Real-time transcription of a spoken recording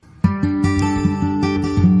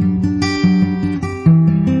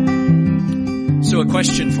a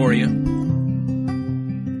question for you.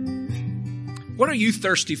 What are you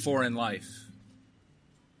thirsty for in life?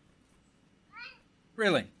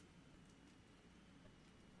 Really?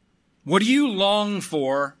 What do you long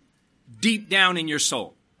for deep down in your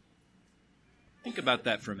soul? Think about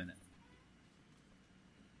that for a minute.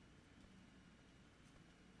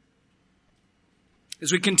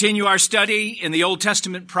 As we continue our study in the Old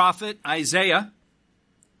Testament prophet Isaiah,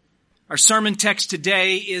 our sermon text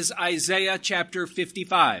today is Isaiah chapter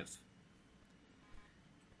 55,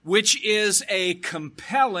 which is a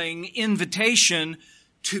compelling invitation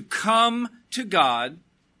to come to God,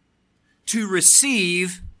 to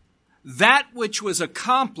receive that which was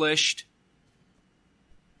accomplished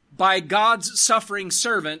by God's suffering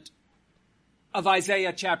servant of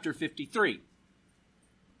Isaiah chapter 53.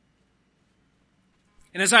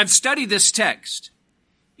 And as I've studied this text,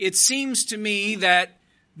 it seems to me that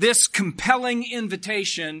this compelling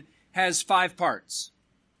invitation has 5 parts.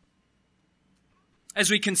 As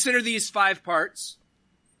we consider these 5 parts,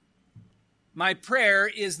 my prayer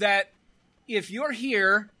is that if you're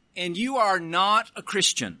here and you are not a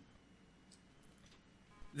Christian,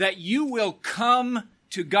 that you will come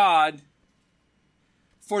to God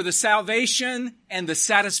for the salvation and the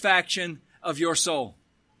satisfaction of your soul.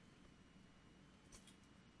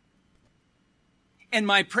 And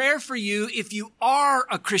my prayer for you, if you are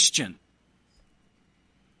a Christian,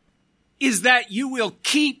 is that you will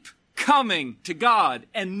keep coming to God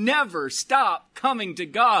and never stop coming to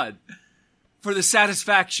God for the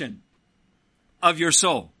satisfaction of your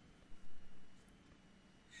soul.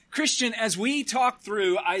 Christian, as we talk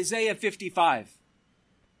through Isaiah 55,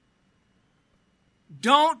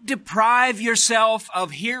 don't deprive yourself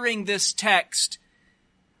of hearing this text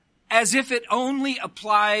as if it only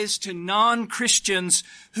applies to non-Christians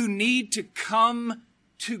who need to come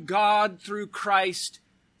to God through Christ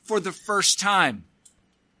for the first time.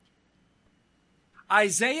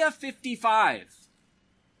 Isaiah 55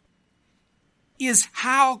 is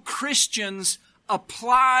how Christians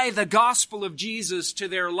apply the gospel of Jesus to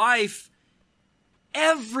their life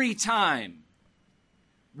every time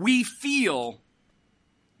we feel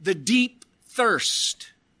the deep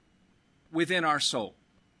thirst within our soul.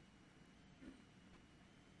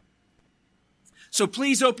 So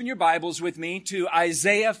please open your Bibles with me to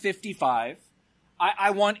Isaiah 55.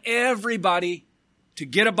 I want everybody to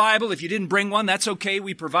get a Bible. If you didn't bring one, that's okay.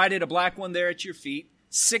 We provided a black one there at your feet.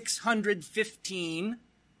 615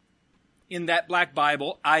 in that black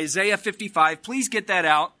Bible. Isaiah 55. Please get that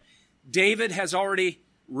out. David has already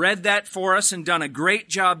read that for us and done a great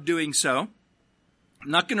job doing so.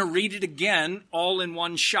 I'm not going to read it again all in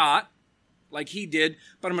one shot like he did,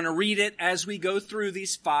 but I'm going to read it as we go through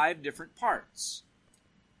these 5 different parts.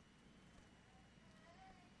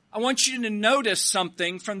 I want you to notice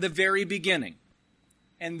something from the very beginning,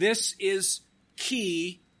 and this is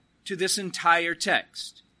key to this entire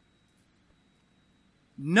text.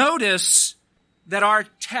 Notice that our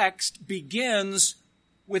text begins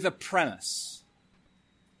with a premise.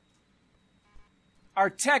 Our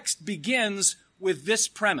text begins with this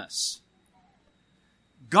premise.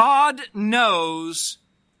 God knows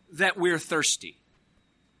that we're thirsty.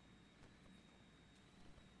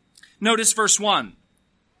 Notice verse 1.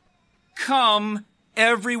 Come,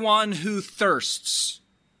 everyone who thirsts.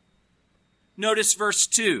 Notice verse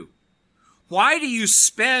 2. Why do you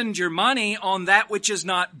spend your money on that which is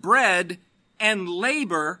not bread and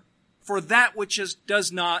labor for that which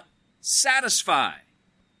does not satisfy?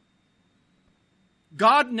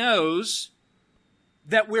 God knows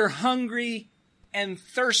that we're hungry and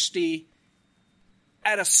thirsty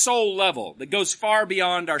at a soul level that goes far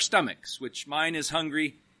beyond our stomachs, which mine is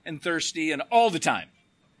hungry and thirsty and all the time.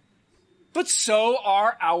 But so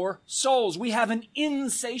are our souls. We have an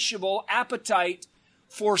insatiable appetite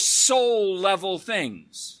for soul level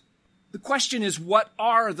things. The question is, what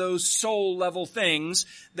are those soul level things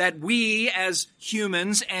that we as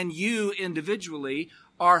humans and you individually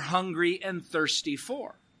are hungry and thirsty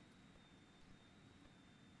for?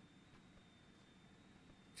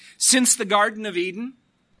 Since the Garden of Eden,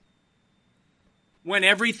 when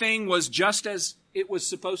everything was just as it was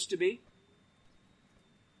supposed to be,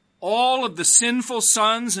 all of the sinful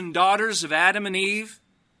sons and daughters of Adam and Eve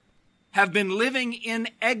have been living in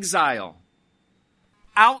exile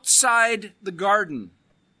outside the garden,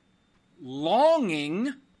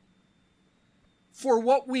 longing for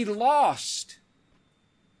what we lost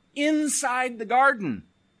inside the garden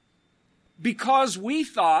because we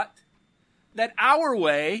thought that our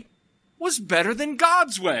way was better than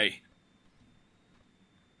God's way.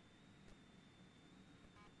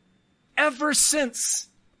 Ever since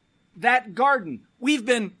that garden, we've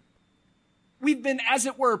been We've been, as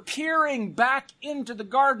it were, peering back into the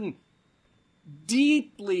garden,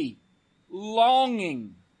 deeply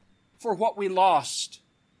longing for what we lost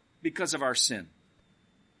because of our sin.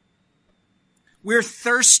 We're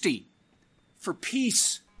thirsty for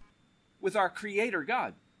peace with our Creator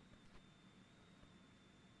God.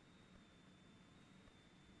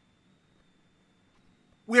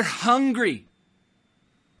 We're hungry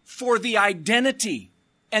for the identity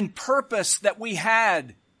and purpose that we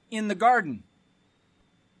had in the garden.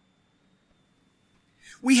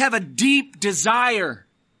 We have a deep desire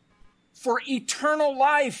for eternal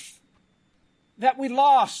life that we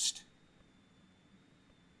lost,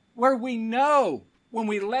 where we know when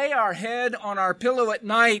we lay our head on our pillow at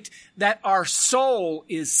night that our soul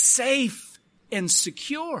is safe and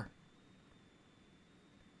secure.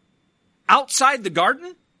 Outside the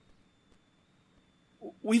garden,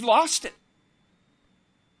 we've lost it.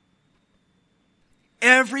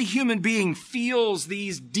 Every human being feels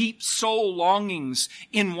these deep soul longings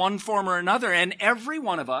in one form or another, and every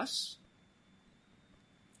one of us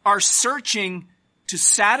are searching to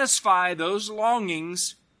satisfy those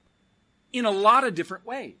longings in a lot of different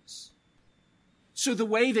ways. So the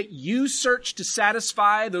way that you search to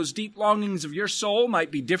satisfy those deep longings of your soul might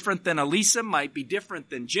be different than Elisa, might be different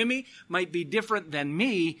than Jimmy, might be different than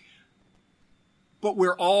me, but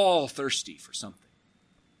we're all thirsty for something.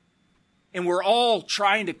 And we're all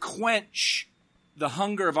trying to quench the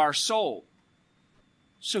hunger of our soul.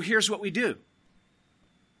 So here's what we do.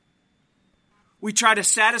 We try to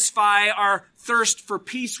satisfy our thirst for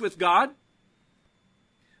peace with God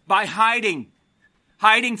by hiding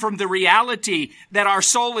from the reality that our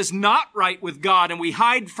soul is not right with God, and we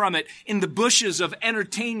hide from it in the bushes of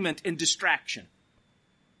entertainment and distraction.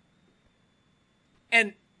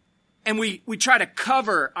 And we try to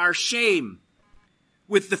cover our shame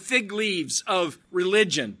with the fig leaves of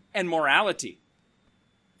religion and morality.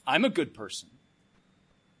 I'm a good person.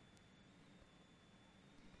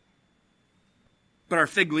 But our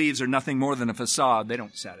fig leaves are nothing more than a facade. They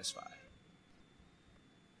don't satisfy.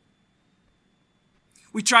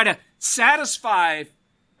 We try to satisfy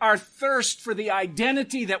our thirst for the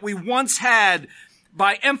identity that we once had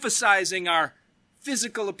by emphasizing our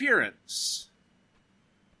physical appearance,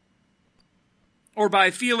 or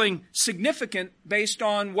by feeling significant based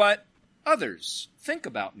on what others think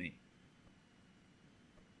about me.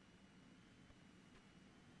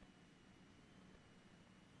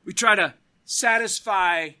 We try to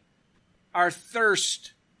satisfy our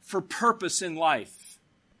thirst for purpose in life,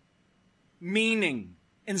 meaning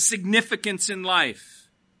and significance in life,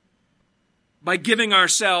 by giving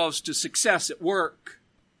ourselves to success at work.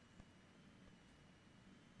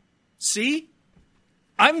 See,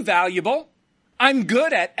 I'm valuable. I'm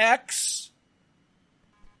good at X.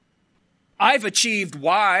 I've achieved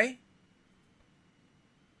Y.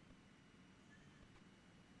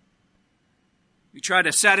 We try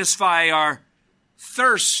to satisfy our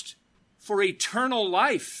thirst for eternal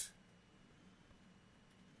life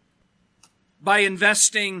by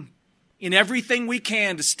investing in everything we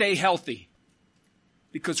can to stay healthy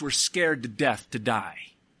because we're scared to death to die.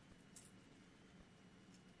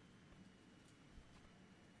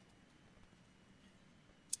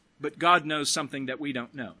 But God knows something that we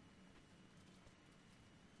don't know.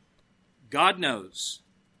 God knows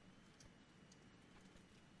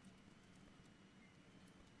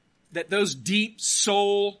that those deep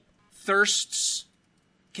soul thirsts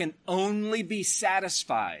can only be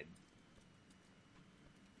satisfied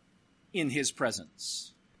in His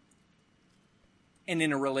presence and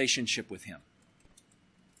in a relationship with Him.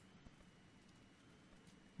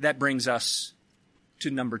 That brings us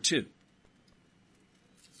to number 2.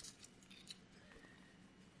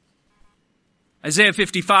 Isaiah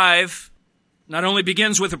 55 not only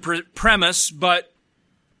begins with a premise, but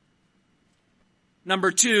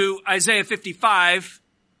number 2, Isaiah 55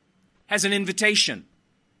 has an invitation.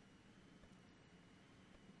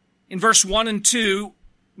 In verse 1 and 2,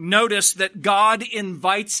 notice that God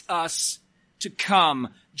invites us to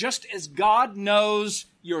come. Just as God knows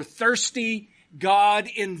you're thirsty, God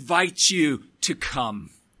invites you to come.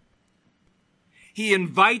 He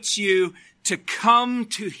invites you to come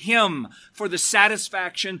to Him for the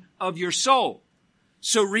satisfaction of your soul.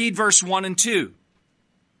 So read verse 1 and 2.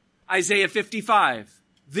 Isaiah 55.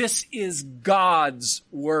 This is God's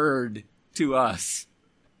word to us.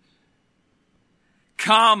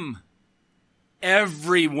 Come,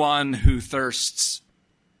 everyone who thirsts.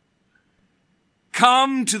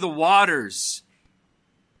 Come to the waters.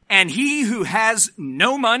 And he who has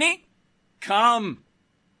no money, come,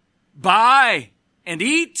 buy and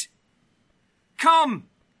eat. Come,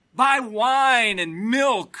 buy wine and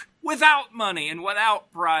milk without money and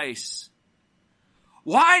without price?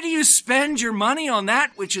 Why do you spend your money on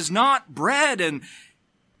that which is not bread and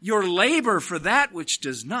your labor for that which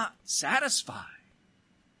does not satisfy?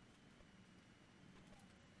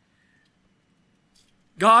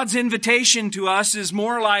 God's invitation to us is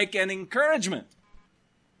more like an encouragement.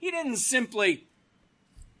 He didn't simply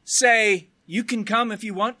say, you can come if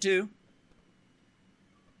you want to.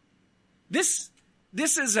 This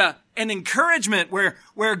is an encouragement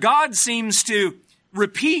where God seems to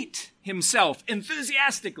repeat himself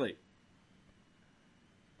enthusiastically.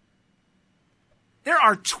 There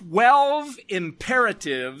are 12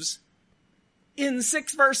 imperatives in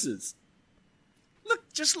 6 verses.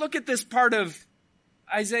 Just look at this part of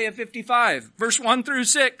Isaiah 55, verse 1 through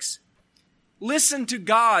 6. Listen to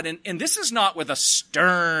God, and this is not with a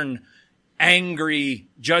stern, angry,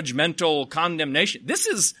 judgmental condemnation. This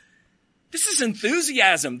is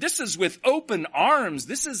enthusiasm. This is with open arms.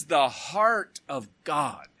 This is the heart of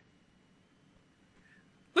God.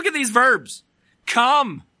 Look at these verbs.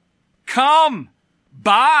 Come,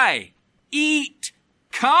 buy, eat,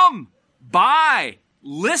 come, buy,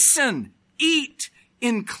 listen, eat,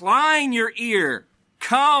 incline your ear,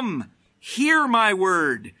 come, hear my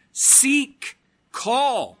word, seek,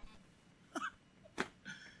 call.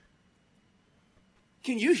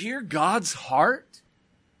 Can you hear God's heart?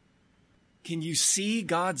 Can you see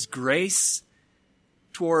God's grace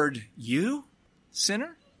toward you,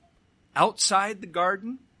 sinner, outside the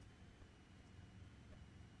garden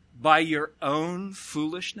by your own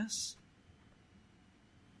foolishness?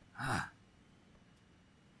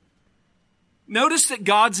 Notice that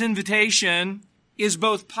God's invitation is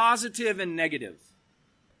both positive and negative.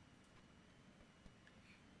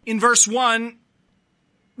 In verse 1,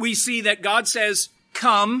 we see that God says,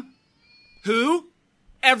 come, who?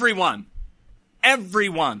 Everyone.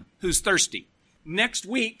 Everyone who's thirsty. Next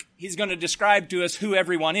week, he's going to describe to us who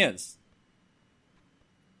everyone is.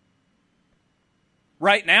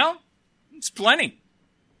 Right now, it's plenty.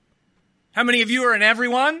 How many of you are an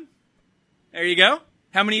everyone? There you go.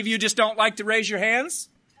 How many of you just don't like to raise your hands?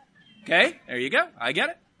 Okay, there you go. I get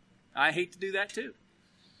it. I hate to do that too.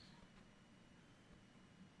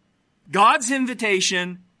 God's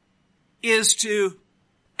invitation is to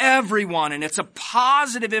everyone, and it's a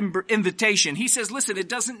positive invitation. He says, listen, it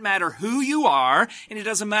doesn't matter who you are, and it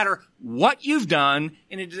doesn't matter what you've done,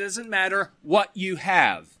 and it doesn't matter what you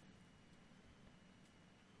have.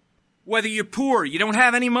 Whether you're poor, you don't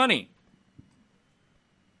have any money.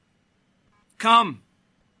 Come.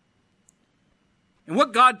 And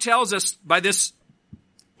what God tells us by this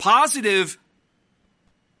positive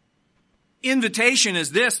invitation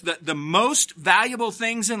is this, that the most valuable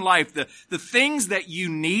things in life, the things that you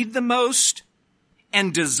need the most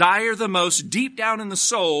and desire the most deep down in the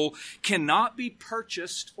soul, cannot be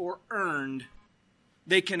purchased or earned.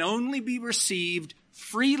 They can only be received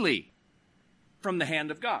freely from the hand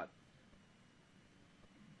of God.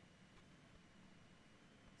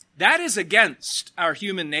 That is against our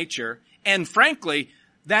human nature, and frankly,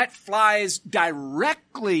 that flies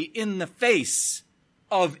directly in the face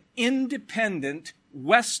of independent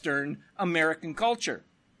Western American culture.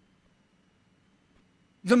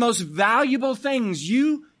 The most valuable things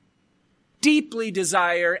you deeply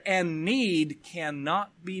desire and need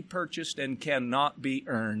cannot be purchased and cannot be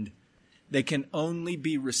earned. They can only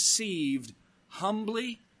be received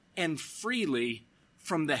humbly and freely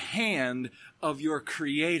from the hand of your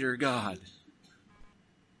Creator God.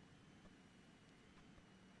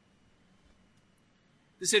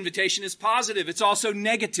 This invitation is positive. It's also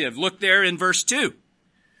negative. Look there in verse 2.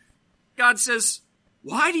 God says,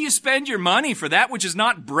 why do you spend your money for that which is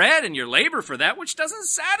not bread and your labor for that which doesn't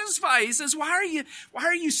satisfy? He says, why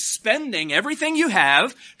are you spending everything you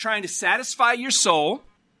have trying to satisfy your soul?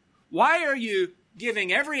 Why are you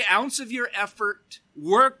giving every ounce of your effort,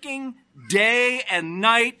 working day and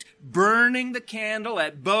night, burning the candle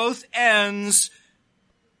at both ends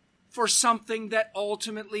for something that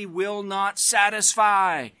ultimately will not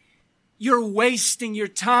satisfy? You're wasting your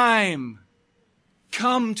time.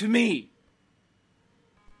 Come to me,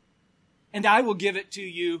 and I will give it to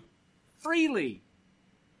you freely.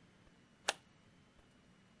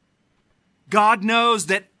 God knows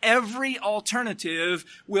that every alternative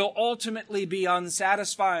will ultimately be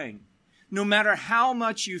unsatisfying. No matter how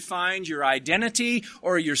much you find your identity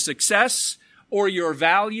or your success or your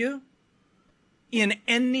value in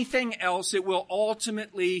anything else, it will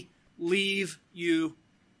ultimately leave you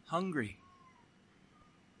hungry.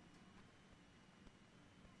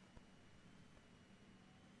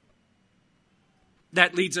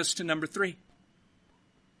 That leads us to number 3.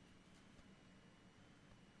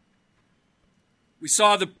 We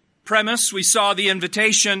saw the premise, we saw the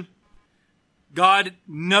invitation. God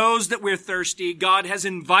knows that we're thirsty. God has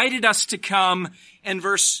invited us to come. And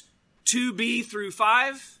verse 2b through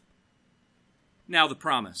 5, now the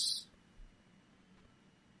promise.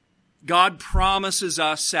 God promises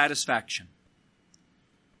us satisfaction.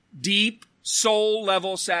 Deep,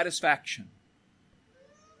 soul-level satisfaction.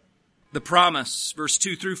 The promise, verse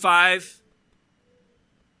 2 through 5.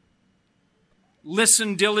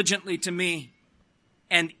 Listen diligently to me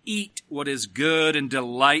and eat what is good and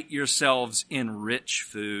delight yourselves in rich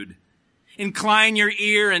food. Incline your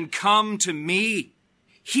ear and come to me.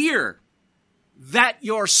 Hear that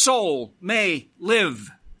your soul may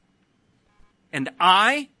live. And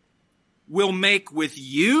I will make with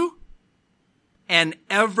you an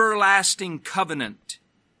everlasting covenant,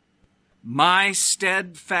 my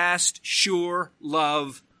steadfast, sure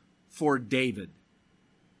love for David.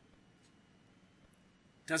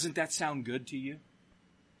 Doesn't that sound good to you?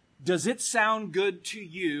 Does it sound good to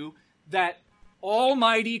you that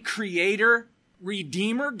Almighty Creator,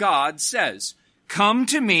 Redeemer God says, come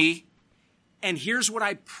to me, and here's what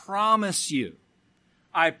I promise you.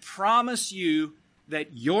 I promise you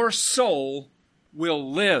that your soul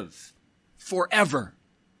will live forever.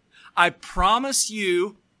 I promise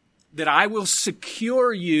you that I will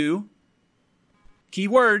secure you, key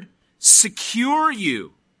word, secure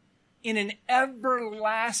you in an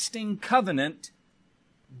everlasting covenant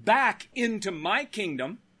back into my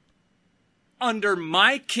kingdom under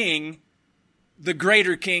my king, the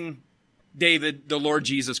greater King David, the Lord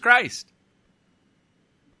Jesus Christ.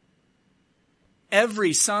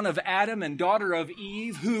 Every son of Adam and daughter of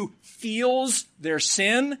Eve who feels their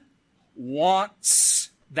sin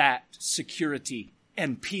wants that security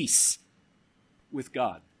and peace with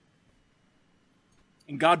God.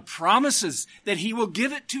 And God promises that He will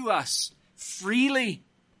give it to us freely.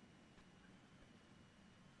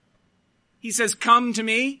 He says, come to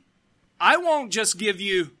me. I won't just give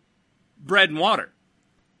you bread and water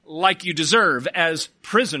like you deserve as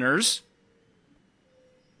prisoners.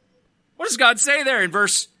 What does God say there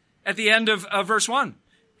at the end of verse 1?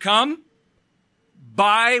 Come,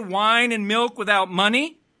 buy wine and milk without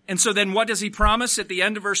money. And so then what does He promise at the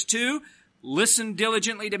end of verse 2? Listen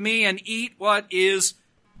diligently to me and eat what is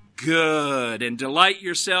good and delight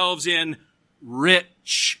yourselves in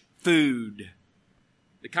rich food.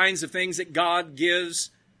 The kinds of things that God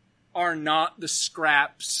gives are not the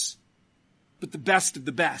scraps, but the best of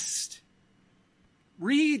the best.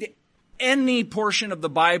 Read any portion of the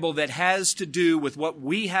Bible that has to do with what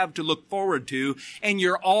we have to look forward to, and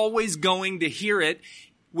you're always going to hear it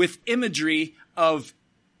with imagery of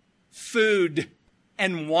food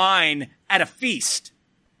and wine at a feast.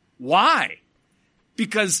 Why?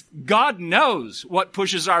 Because God knows what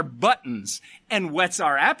pushes our buttons and whets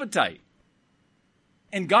our appetite.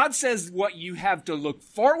 And God says what you have to look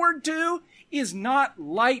forward to is not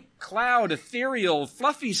light cloud, ethereal,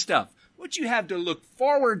 fluffy stuff. What you have to look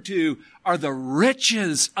forward to are the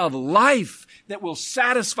riches of life that will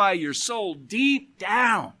satisfy your soul deep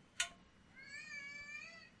down.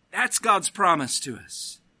 That's God's promise to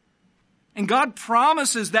us. And God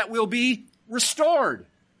promises that we'll be restored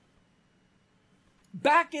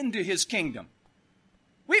back into His kingdom.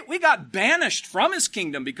 We got banished from His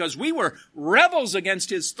kingdom because we were rebels against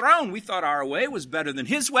His throne. We thought our way was better than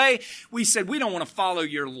His way. We said, we don't want to follow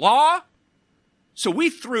your law. So we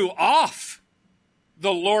threw off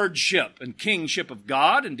the lordship and kingship of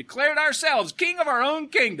God and declared ourselves king of our own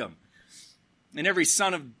kingdom. And every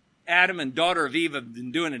son of Adam and daughter of Eve have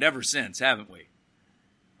been doing it ever since, haven't we?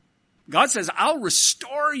 God says, I'll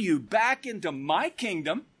restore you back into my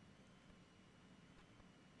kingdom,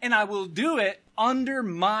 and I will do it under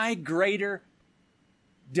my greater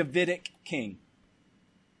Davidic king.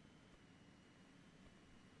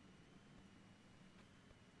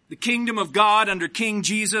 The kingdom of God under King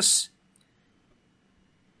Jesus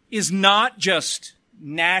is not just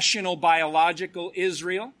national biological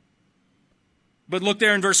Israel, but look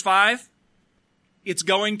there in verse 5. It's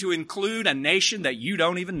going to include a nation that you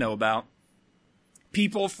don't even know about.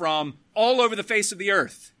 People from all over the face of the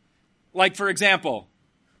earth. Like, for example,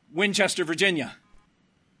 Winchester, Virginia.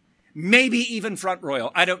 Maybe even Front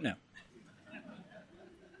Royal. I don't know.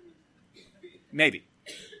 Maybe.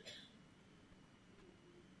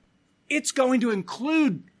 It's going to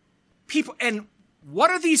include people. And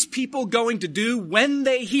what are these people going to do when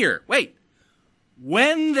they hear?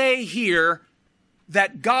 When they hear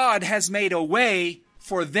that God has made a way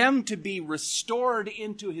for them to be restored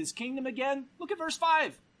into His kingdom again? Look at verse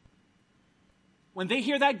 5. When they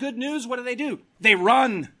hear that good news, what do? They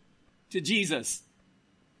run to Jesus.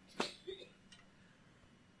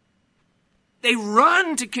 They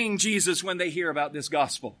run to King Jesus when they hear about this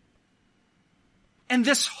gospel. And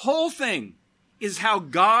this whole thing is how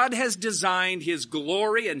God has designed his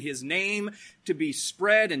glory and his name to be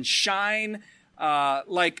spread and shine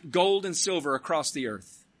like gold and silver across the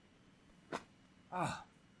earth. I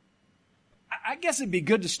guess it'd be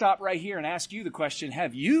good to stop right here and ask you the question,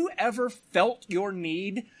 have you ever felt your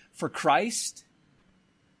need for Christ?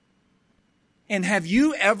 And have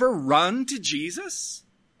you ever run to Jesus?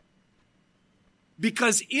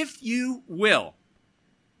 Because if you will,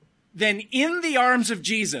 then in the arms of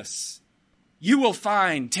Jesus, you will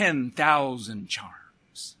find 10,000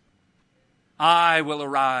 charms. I will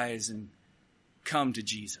arise and come to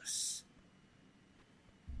Jesus.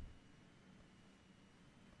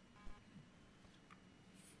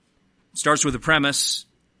 It starts with a premise.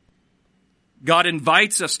 God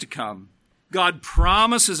invites us to come. God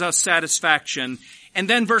promises us satisfaction. And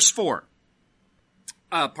then verse 4.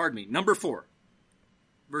 Number 4.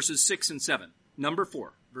 Verses 6 and 7. Number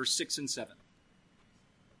 4, verse 6 and 7.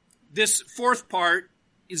 This fourth part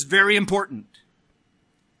is very important.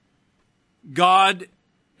 God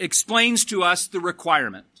explains to us the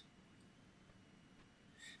requirement.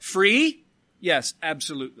 Free? Yes,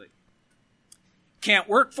 absolutely. Can't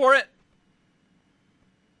work for it.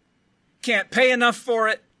 Can't pay enough for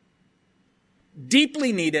it.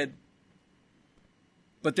 Deeply needed.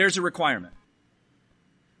 But there's a requirement.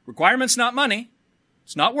 Requirement's not money.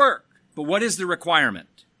 It's not work. But what is the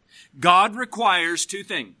requirement? God requires two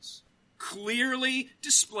things. Clearly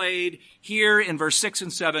displayed here in verse 6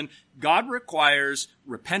 and 7. God requires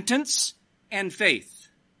repentance and faith.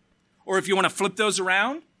 Or if you want to flip those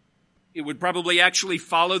around, it would probably actually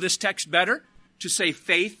follow this text better to say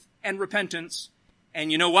faith and repentance.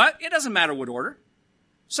 And you know what? It doesn't matter what order.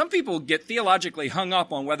 Some people get theologically hung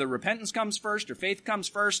up on whether repentance comes first or faith comes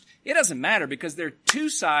first. It doesn't matter because they're two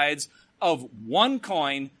sides of one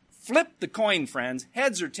coin. Flip the coin, friends.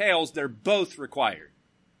 Heads or tails, they're both required.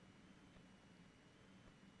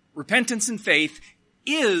 Repentance and faith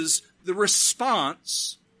is the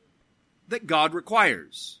response that God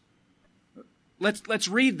requires. Let's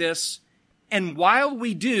read this, and while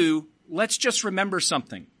we do, let's just remember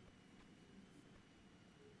something.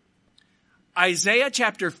 Isaiah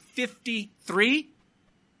chapter 53,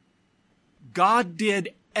 God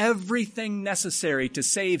did everything necessary to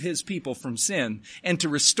save his people from sin and to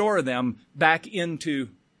restore them back into,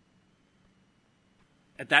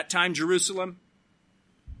 at that time, Jerusalem,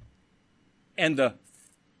 and the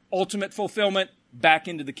ultimate fulfillment back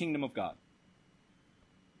into the kingdom of God.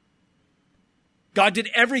 God did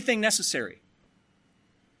everything necessary.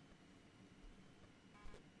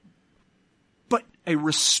 But a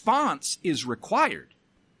response is required.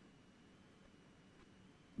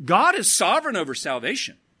 God is sovereign over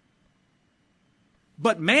salvation.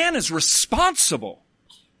 But man is responsible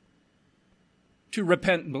to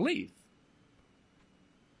repent and believe.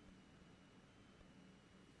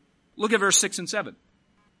 Look at verse 6 and 7.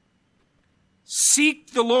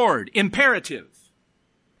 Seek the Lord, imperative.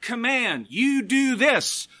 Command, you do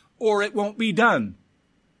this, or it won't be done.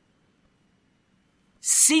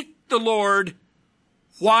 Seek the Lord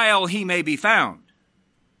while he may be found.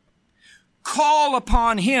 Call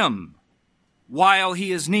upon him while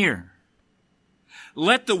he is near.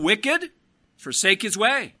 Let the wicked forsake his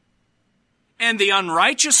way, and the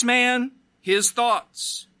unrighteous man his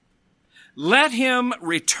thoughts. Let him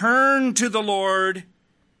return to the Lord,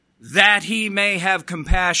 that he may have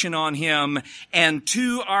compassion on him, and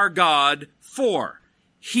to our God, for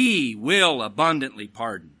he will abundantly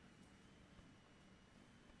pardon.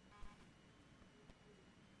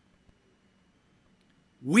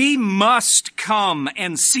 We must come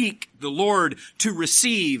and seek the Lord to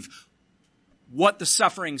receive what the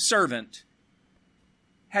suffering servant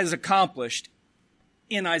has accomplished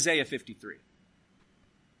in Isaiah 53.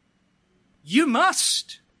 You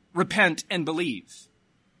must repent and believe.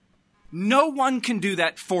 No one can do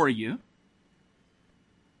that for you.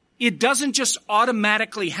 It doesn't just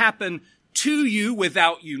automatically happen to you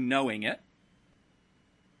without you knowing it.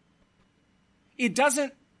 It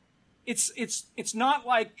doesn't, it's not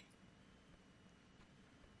like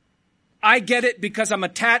I get it because I'm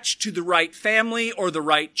attached to the right family or the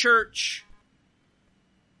right church.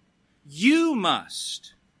 You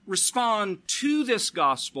must respond to this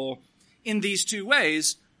gospel in these two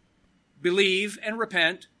ways. Believe and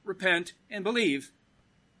repent, repent and believe.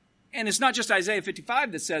 And it's not just Isaiah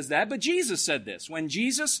 55 that says that, but Jesus said this. When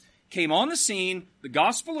Jesus came on the scene, the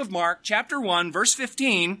Gospel of Mark, chapter 1, verse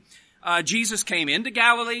 15, Jesus came into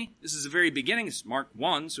Galilee. This is the very beginning. It's Mark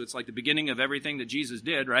 1, so it's like the beginning of everything that Jesus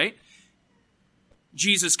did, right?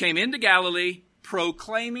 Jesus came into Galilee,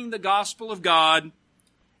 proclaiming the gospel of God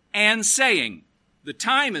and saying, the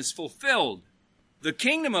time is fulfilled. The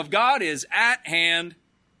kingdom of God is at hand.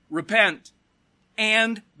 Repent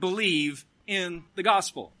and believe in the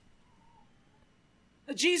gospel.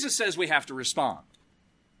 Jesus says we have to respond.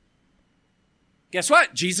 Guess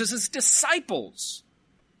what? Jesus' disciples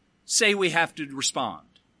say we have to respond.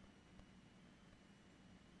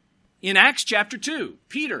 In Acts chapter 2,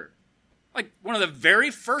 Peter, like one of the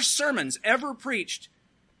very first sermons ever preached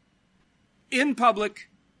in public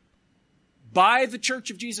by the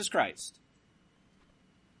Church of Jesus Christ,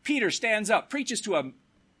 Peter stands up, preaches to a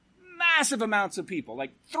massive amounts of people,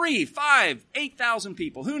 like 3, 5, 8,000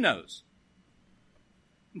 people, who knows?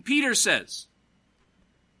 And Peter says,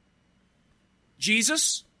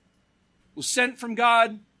 Jesus was sent from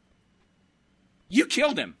God. You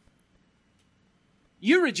killed him.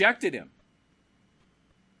 You rejected him.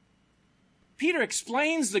 Peter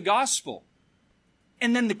explains the gospel,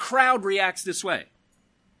 and then the crowd reacts this way.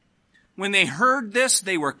 When they heard this,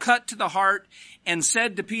 they were cut to the heart and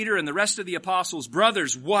said to Peter and the rest of the apostles,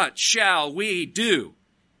 brothers, what shall we do?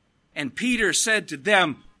 And Peter said to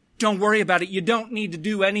them, don't worry about it. You don't need to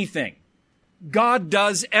do anything. God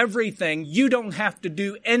does everything. You don't have to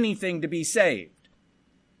do anything to be saved.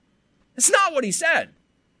 That's not what he said.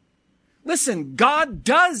 Listen, God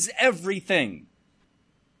does everything.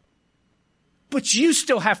 But you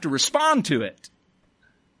still have to respond to it.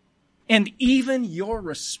 And even your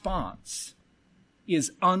response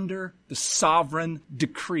is under the sovereign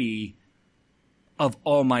decree of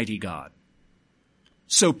Almighty God.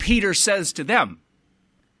 So Peter says to them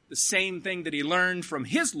the same thing that he learned from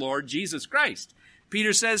his Lord, Jesus Christ.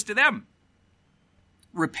 Peter says to them,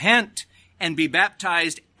 repent and be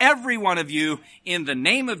baptized, every one of you, in the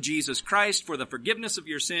name of Jesus Christ for the forgiveness of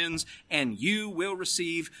your sins, and you will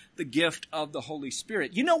receive the gift of the Holy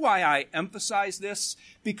Spirit. You know why I emphasize this?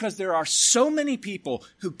 Because there are so many people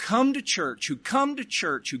who come to church,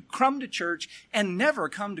 and never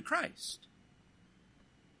come to Christ.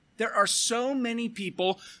 There are so many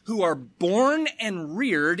people who are born and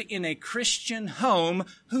reared in a Christian home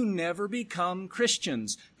who never become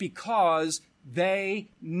Christians because they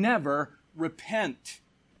never repent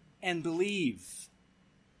and believe.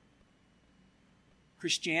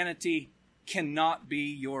 Christianity cannot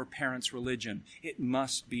be your parents' religion. It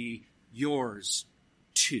must be yours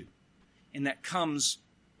too. And that comes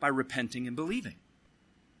by repenting and believing.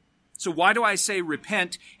 So why do I say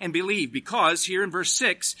repent and believe? Because here in verse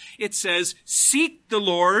 6, it says, seek the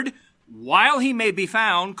Lord while he may be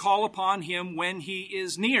found, call upon him when he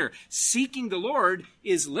is near. Seeking the Lord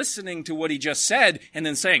is listening to what he just said and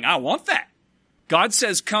then saying, I want that. God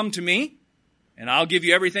says, come to me and I'll give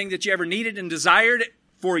you everything that you ever needed and desired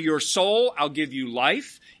for your soul. I'll give you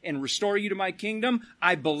life and restore you to my kingdom.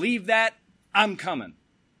 I believe that. I'm coming.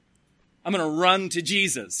 I'm going to run to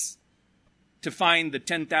Jesus to find the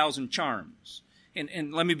 10,000 charms.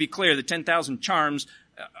 And let me be clear, the 10,000 charms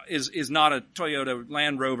is not a Toyota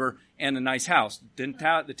Land Rover and a nice house.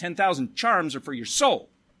 The 10,000 charms are for your soul.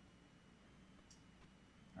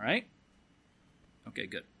 All right? Okay,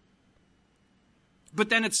 good. But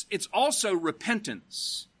then it's also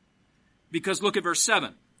repentance. Because look at verse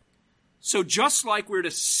 7. So just like we're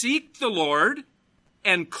to seek the Lord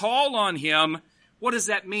and call on him, what does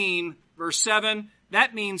that mean? Verse 7,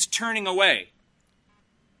 that means turning away.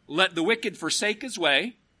 Let the wicked forsake his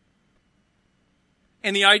way,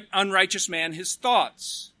 and the unrighteous man his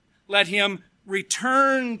thoughts. Let him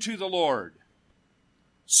return to the Lord,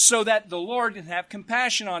 so that the Lord can have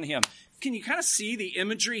compassion on him. Can you kind of see the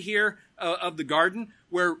imagery here of the garden,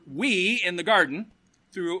 where we in the garden,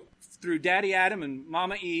 through Daddy Adam and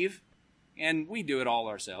Mama Eve, and we do it all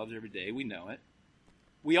ourselves every day, we know it,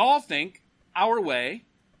 we all think our way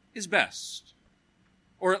is best.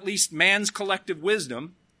 Or at least man's collective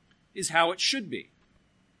wisdom is how it should be.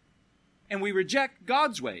 And we reject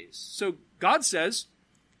God's ways. So God says,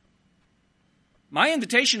 my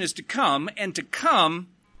invitation is to come, and to come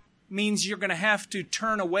means you're going to have to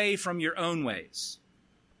turn away from your own ways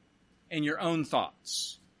and your own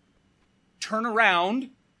thoughts. Turn around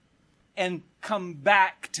and come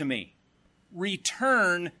back to me.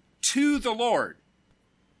 Return to the Lord.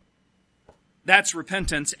 That's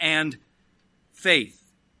repentance and faith.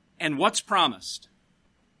 And what's promised?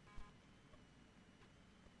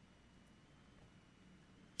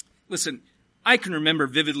 Listen, I can remember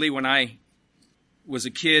vividly when I was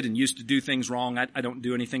a kid and used to do things wrong. I don't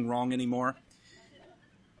do anything wrong anymore.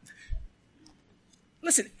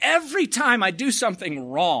 Listen, every time I do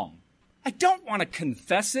something wrong, I don't want to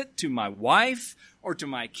confess it to my wife or to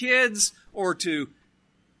my kids or to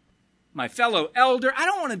my fellow elder. I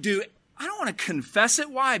don't want I don't want to confess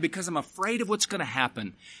it. Why? Because I'm afraid of what's going to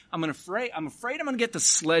happen. I'm afraid I'm going to get the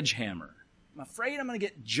sledgehammer. I'm afraid I'm going to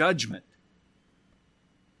get judgment.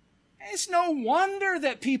 It's no wonder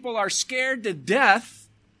that people are scared to death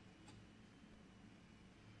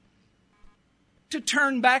to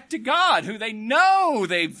turn back to God, who they know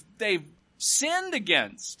they've sinned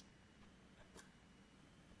against.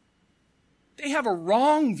 They have a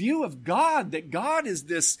wrong view of God, that God is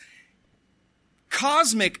this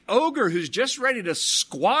cosmic ogre who's just ready to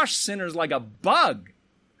squash sinners like a bug.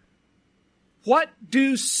 What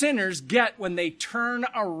do sinners get when they turn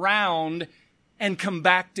around and come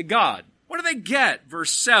back to God? What do they get?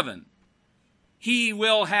 Verse 7. He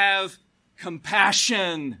will have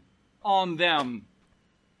compassion on them,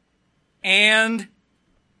 and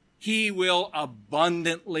he will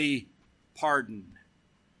abundantly pardon.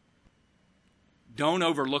 Don't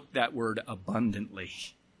overlook that word abundantly.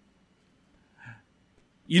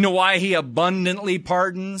 You know why he abundantly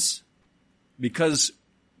pardons? Because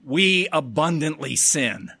we abundantly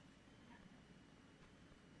sin.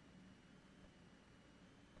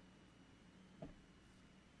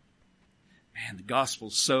 Man, the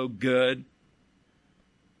gospel's so good.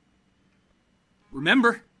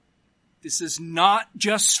 Remember, this is not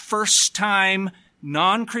just first time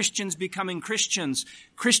non-Christians becoming Christians.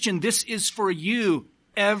 Christian, this is for you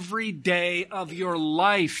every day of your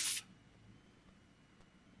life.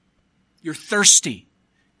 You're thirsty.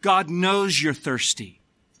 God knows you're thirsty.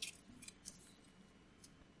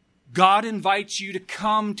 God invites you to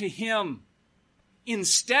come to Him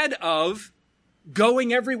instead of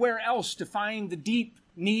going everywhere else to find the deep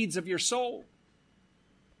needs of your soul.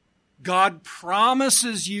 God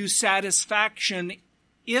promises you satisfaction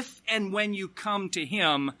if and when you come to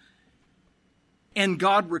Him, and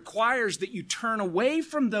God requires that you turn away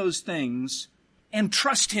from those things and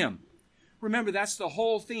trust Him. Remember, that's the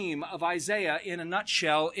whole theme of Isaiah in a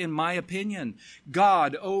nutshell, in my opinion.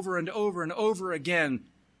 God, over and over and over again,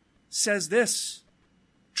 says this: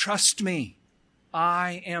 trust me,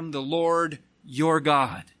 I am the Lord your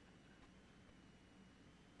God.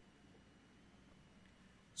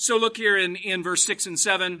 So look here in verse 6 and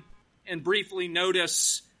 7 and briefly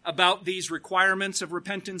notice about these requirements of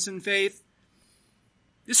repentance and faith.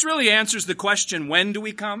 This really answers the question, when do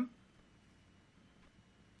we come?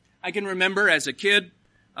 I can remember as a kid,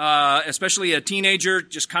 especially a teenager,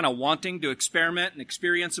 just kind of wanting to experiment and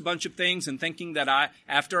experience a bunch of things and thinking that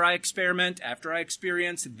after I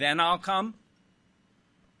experience, then I'll come.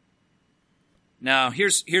 Now,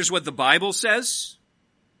 here's what the Bible says.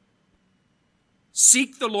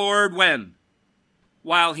 Seek the Lord when?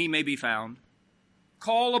 While He may be found.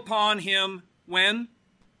 Call upon Him when?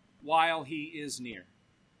 While He is near.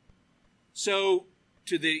 So,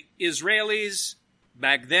 to the Israelis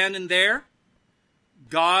back then and there,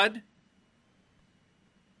 God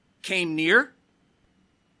came near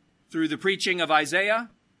through the preaching of Isaiah,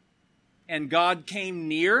 and God came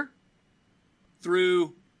near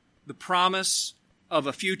through the promise of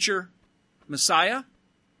a future Messiah.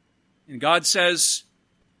 And God says,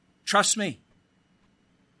 trust me.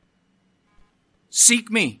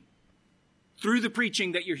 Seek me through the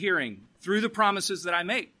preaching that you're hearing, through the promises that I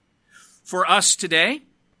make. For us today,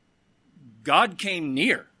 God came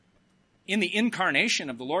near in the incarnation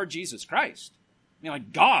of the Lord Jesus Christ. I mean,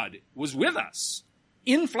 like, God was with us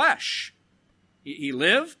in flesh. He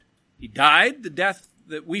lived. He died the death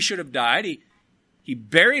that we should have died. He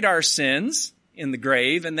buried our sins in the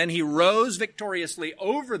grave, and then He rose victoriously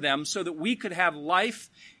over them so that we could have life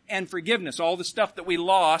and forgiveness, all the stuff that we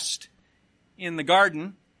lost in the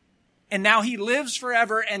garden. And now He lives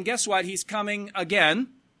forever, and guess what? He's coming again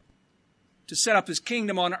to set up His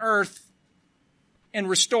kingdom on earth and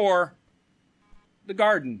restore the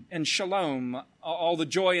garden and shalom, all the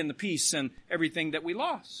joy and the peace and everything that we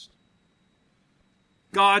lost.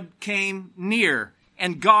 God came near,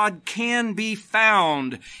 and God can be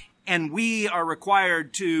found, and we are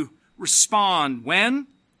required to respond. When?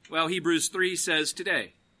 Well, Hebrews 3 says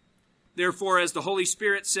today. Therefore, as the Holy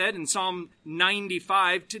Spirit said in Psalm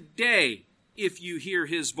 95, today, if you hear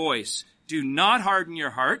His voice, do not harden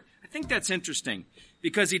your heart. I think that's interesting,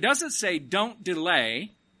 because He doesn't say don't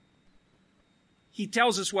delay. He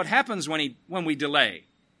tells us what happens when we delay.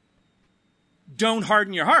 Don't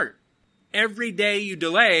harden your heart. Every day you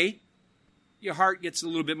delay, your heart gets a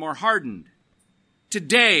little bit more hardened.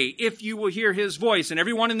 Today, if you will hear His voice, and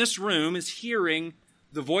everyone in this room is hearing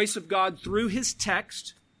the voice of God through His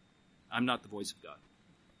text. I'm not the voice of God.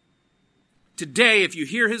 Today, if you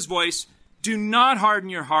hear His voice, do not harden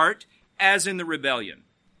your heart as in the rebellion.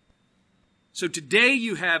 So today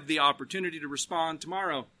you have the opportunity to respond.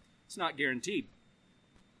 Tomorrow, it's not guaranteed.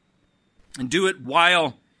 and do it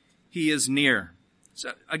while he is near.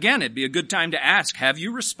 So again, it'd be a good time to ask, have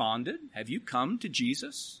you responded? Have you come to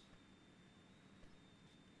Jesus?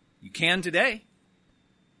 You can today.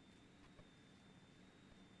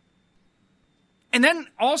 And then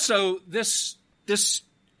also this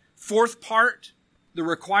fourth part, the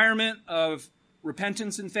requirement of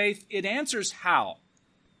repentance and faith, it answers how.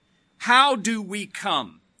 How do we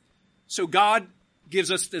come? So God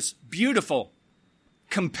gives us this beautiful,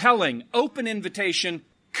 compelling, open invitation.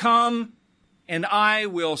 Come and I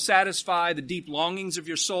will satisfy the deep longings of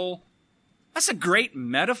your soul. That's a great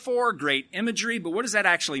metaphor, great imagery, but what does that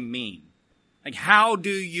actually mean? Like, how do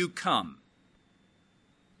you come?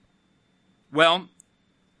 Well,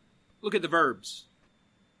 look at the verbs.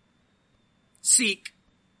 Seek.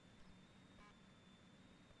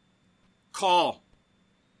 Call.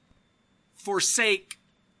 Forsake.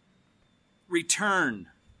 Return.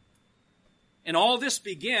 And all this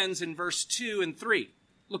begins in verse 2 and 3.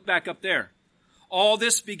 Look back up there. All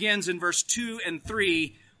this begins in verse 2 and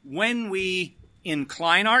 3 when we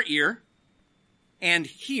incline our ear and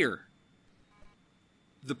hear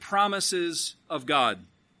the promises of God,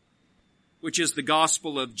 which is the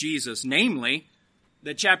gospel of Jesus, namely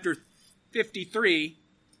that chapter 53,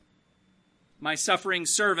 my suffering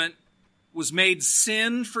servant was made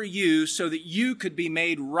sin for you so that you could be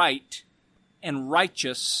made right and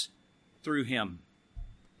righteous through him.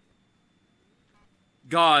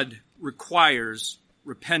 God requires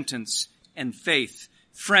repentance and faith.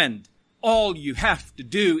 Friend, all you have to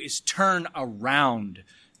do is turn around.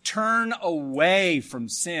 Turn away from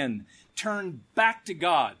sin. Turn back to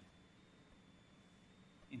God.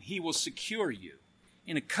 And he will secure you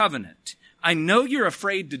in a covenant. I know you're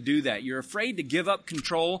afraid to do that. You're afraid to give up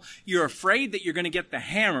control. You're afraid that you're going to get the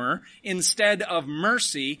hammer instead of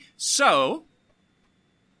mercy. So,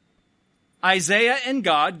 Isaiah and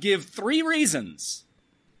God give 3 reasons,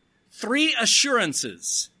 3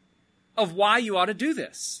 assurances of why you ought to do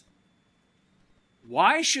this.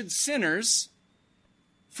 Why should sinners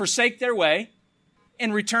forsake their way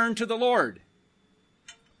and return to the Lord?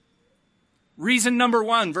 Reason number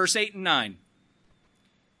 1, verse 8 and 9.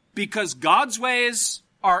 Because God's ways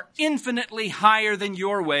are infinitely higher than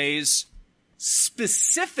your ways.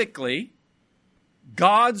 Specifically,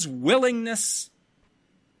 God's willingness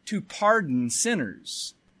to pardon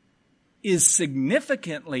sinners is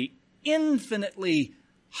significantly, infinitely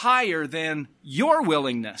higher than your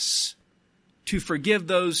willingness to forgive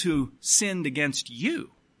those who sinned against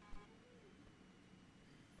you.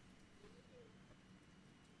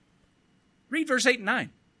 Read verse 8 and 9.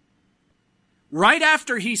 Right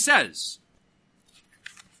after he says,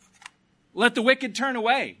 let the wicked turn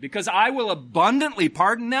away, because I will abundantly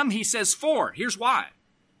pardon them, he says, for, here's why.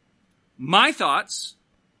 My thoughts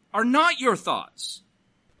are not your thoughts.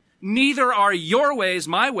 Neither are your ways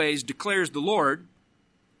my ways, declares the Lord.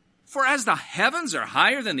 For as the heavens are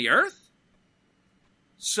higher than the earth,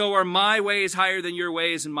 so are my ways higher than your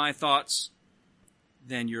ways, and my thoughts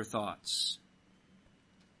than your thoughts.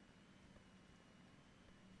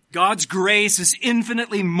 God's grace is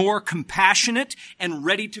infinitely more compassionate and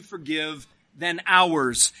ready to forgive than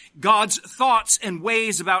ours. God's thoughts and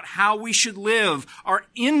ways about how we should live are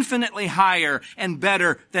infinitely higher and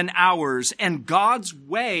better than ours. And God's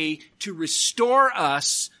way to restore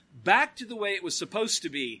us back to the way it was supposed to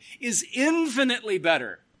be is infinitely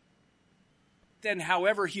better than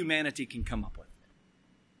however humanity can come up with.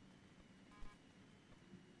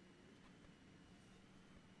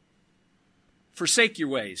 Forsake your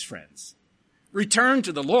ways, friends. Return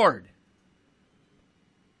to the Lord.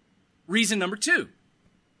 Reason number 2.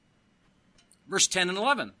 Verse 10 and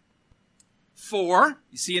 11. For,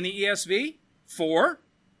 you see in the ESV, for.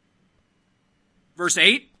 Verse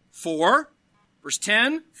 8, for. Verse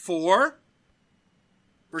 10, for.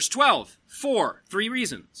 Verse 12, for. 3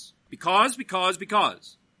 reasons. Because.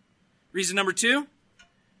 Reason number 2.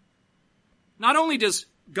 Not only does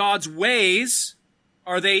God's ways,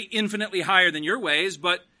 are they infinitely higher than your ways,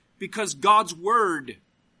 but because God's word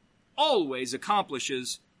always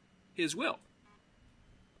accomplishes his will.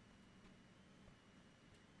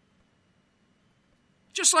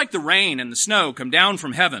 Just like the rain and the snow come down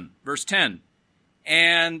from heaven, verse 10,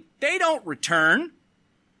 and they don't return,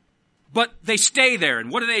 but they stay there.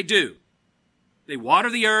 And what do? They water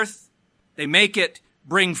the earth, they make it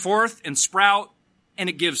bring forth and sprout, and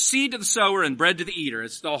it gives seed to the sower and bread to the eater.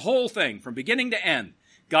 It's the whole thing from beginning to end.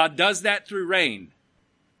 God does that through rain.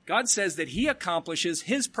 God says that he accomplishes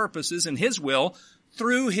his purposes and his will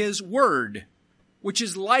through his word, which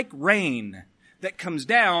is like rain that comes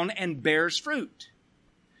down and bears fruit.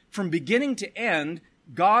 From beginning to end,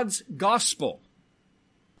 God's gospel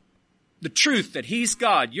The truth that He's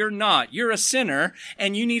God, you're not. You're a sinner,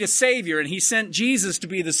 and you need a Savior, and He sent Jesus to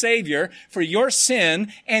be the Savior for your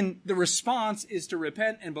sin, and the response is to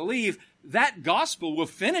repent and believe. That gospel will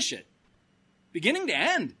finish it, beginning to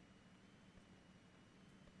end.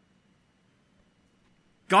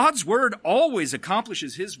 God's Word always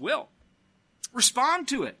accomplishes His will. Respond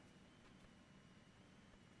to it.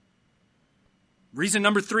 Reason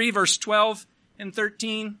number 3, verse 12 and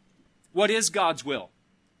 13. What is God's will?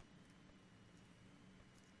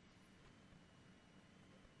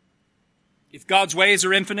 If God's ways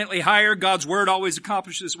are infinitely higher, God's Word always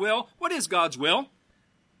accomplishes His will. What is God's will?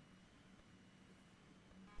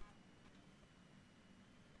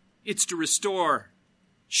 It's to restore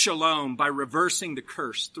shalom by reversing the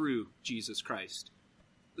curse through Jesus Christ,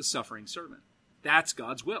 the suffering servant. That's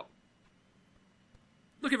God's will.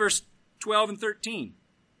 Look at verse 12 and 13.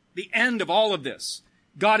 The end of all of this.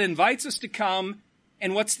 God invites us to come,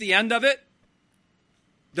 and what's the end of it?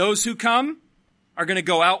 Those who come are going to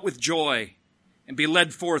go out with joy and be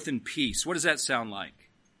led forth in peace. What does that sound like?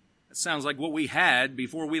 That sounds like what we had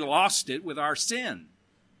before we lost it with our sin.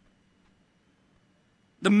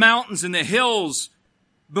 The mountains and the hills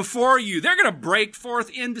before you, they're going to break forth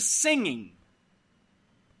into singing.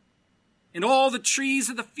 And all the trees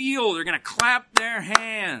of the field are going to clap their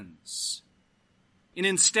hands. And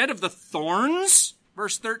instead of the thorns,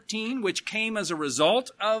 verse 13, which came as a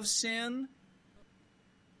result of sin,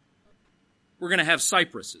 we're going to have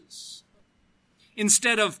cypresses.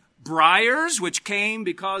 Instead of briars, which came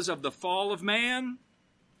because of the fall of man,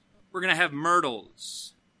 we're going to have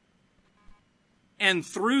myrtles. And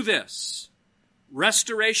through this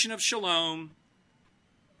restoration of shalom,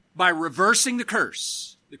 by reversing the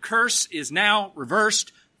curse is now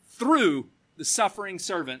reversed through the suffering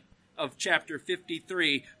servant of chapter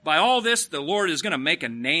 53. By all this, the Lord is going to make a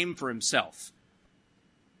name for Himself.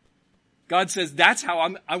 God says, that's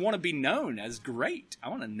how I want to be known as great. I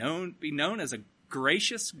want to be known as a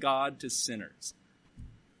gracious God to sinners.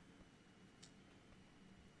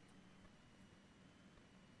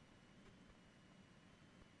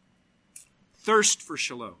 Thirst for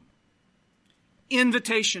shalom.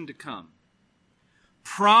 Invitation to come.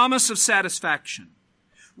 Promise of satisfaction.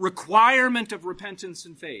 Requirement of repentance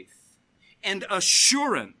and faith. And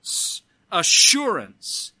assurance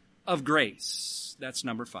of grace. That's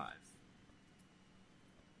number 5.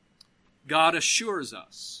 God assures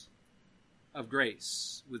us of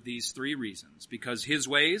grace with these 3 reasons. Because His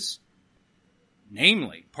ways,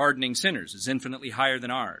 namely pardoning sinners, is infinitely higher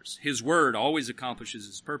than ours. His Word always accomplishes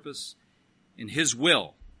His purpose. And His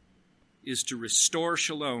will is to restore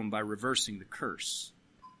shalom by reversing the curse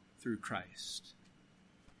through Christ.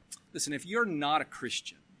 Listen, if you're not a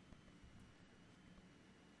Christian,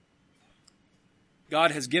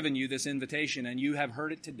 God has given you this invitation and you have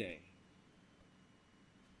heard it today.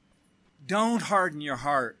 Don't harden your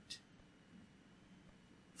heart.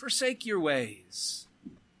 Forsake your ways.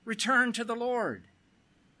 Return to the Lord.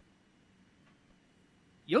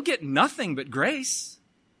 You'll get nothing but grace.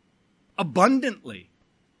 Abundantly.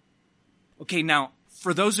 Okay, now,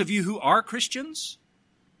 for those of you who are Christians,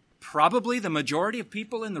 probably the majority of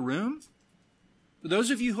people in the room, for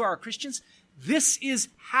those of you who are Christians, this is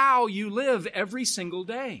how you live every single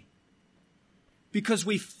day. Because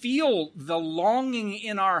we feel the longing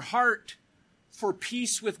in our heart for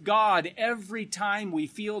peace with God every time we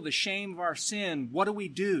feel the shame of our sin. What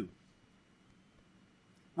do?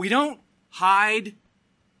 We don't hide,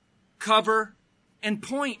 cover, and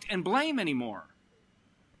point and blame anymore.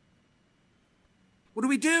 What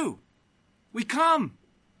do? We come.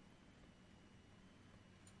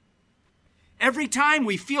 Every time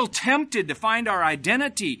we feel tempted to find our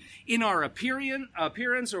identity in our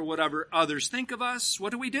appearance or whatever others think of us,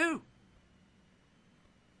 what do?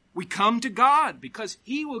 We come to God because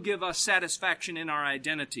He will give us satisfaction in our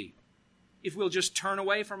identity if we'll just turn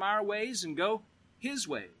away from our ways and go His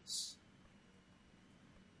ways.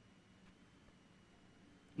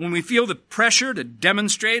 When we feel the pressure to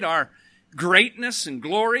demonstrate our greatness and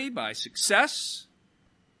glory by success,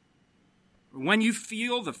 or when you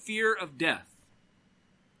feel the fear of death,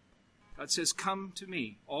 God says, come to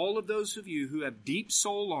me, all of those of you who have deep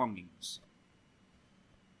soul longings.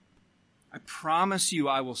 I promise you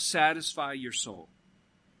I will satisfy your soul.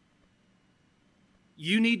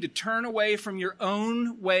 You need to turn away from your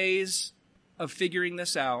own ways of figuring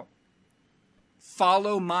this out.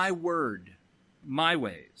 Follow my word, my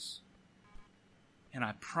ways. And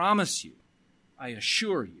I promise you, I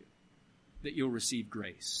assure you, that you'll receive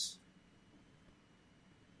grace.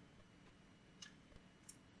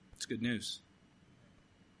 It's good news.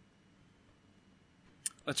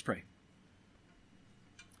 Let's pray.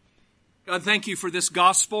 God, thank you for this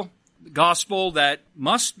gospel, the gospel that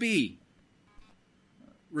must be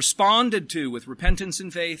responded to with repentance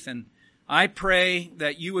and faith. And I pray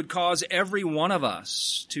that you would cause every one of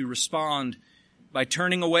us to respond by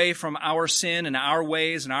turning away from our sin and our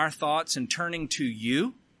ways and our thoughts and turning to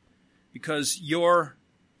you, because your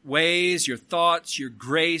ways, your thoughts, your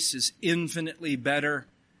grace is infinitely better,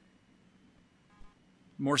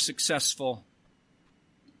 more successful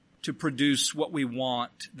to produce what we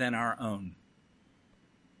want than our own.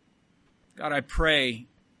 God, I pray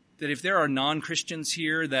that if there are non-Christians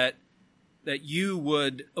here, that you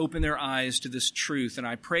would open their eyes to this truth. And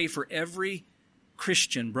I pray for every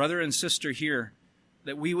Christian, brother and sister here,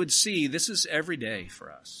 that we would see this is every day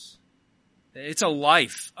for us. It's a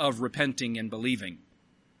life of repenting and believing.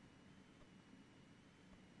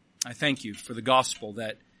 I thank you for the gospel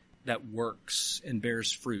that works and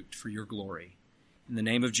bears fruit for your glory. In the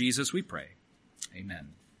name of Jesus we pray.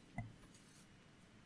 Amen.